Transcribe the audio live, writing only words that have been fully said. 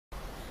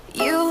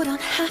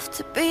don't have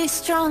to be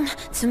strong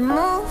to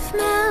move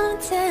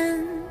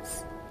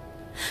mountains.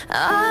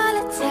 All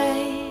it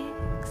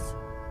takes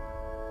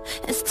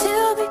is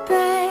to be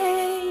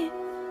brave.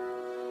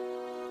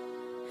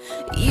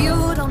 You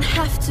don't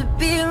have to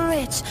be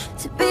rich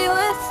to be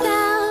worth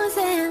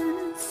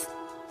thousands.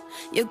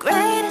 Your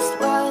greatest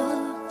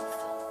wealth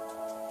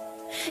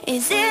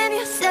is in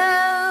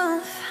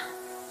yourself.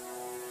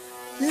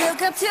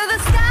 Look up to the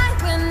sky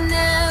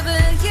whenever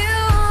you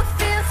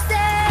feel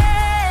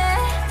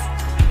sad.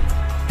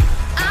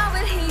 I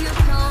will hear you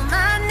call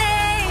my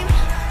name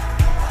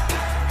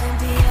and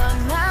be on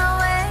my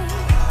way.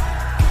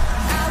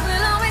 I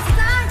will always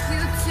fly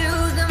you to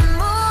the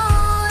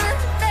moon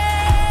and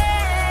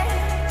back.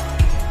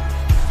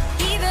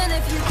 Even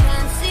if you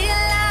can't see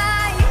a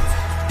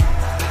light,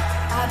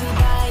 I'll be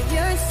by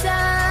your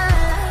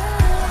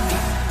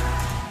side.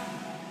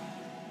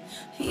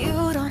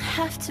 You don't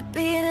have to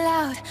be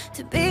loud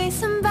to be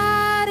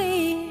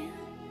somebody.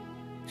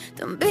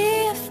 Don't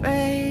be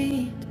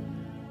afraid,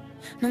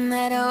 no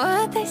matter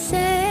what they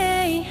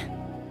say.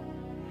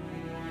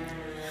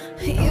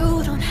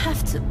 You don't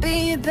have to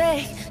be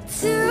big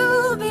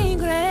to be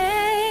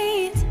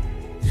great.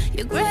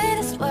 Your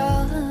greatest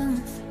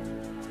wealth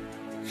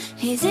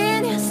is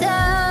in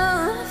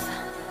yourself.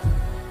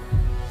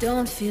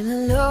 Don't feel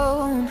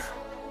alone,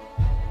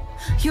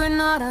 you're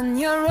not on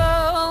your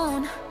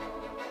own.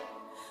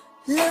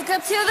 Look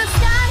up to the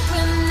sky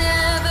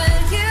whenever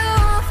you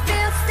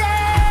feel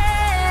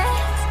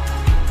sad.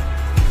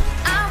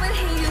 I will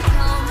hear you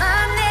call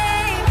my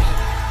name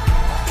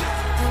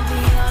and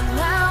be on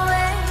my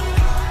way.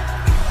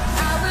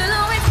 I will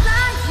always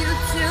fly you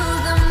to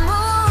the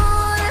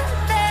moon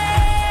and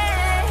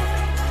back.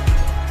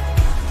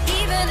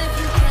 Even if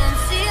you can't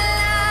see a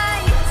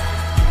light,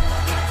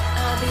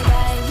 I'll be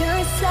by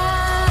your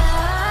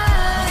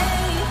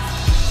side.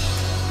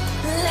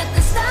 Let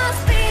the stars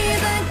be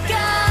the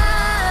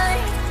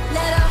guide.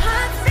 Let our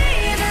hearts be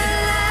the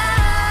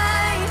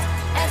light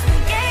as we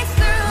gaze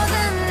through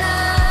the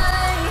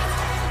night,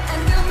 and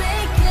we'll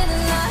make it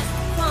last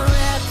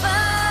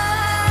forever,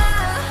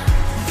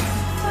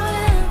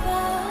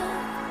 forever.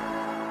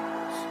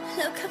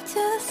 Look up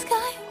to the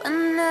sky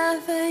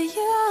whenever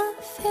you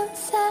feel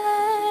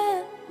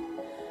sad.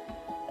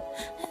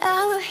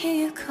 I will hear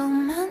you call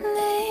my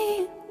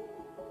name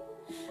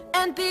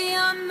and be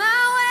on my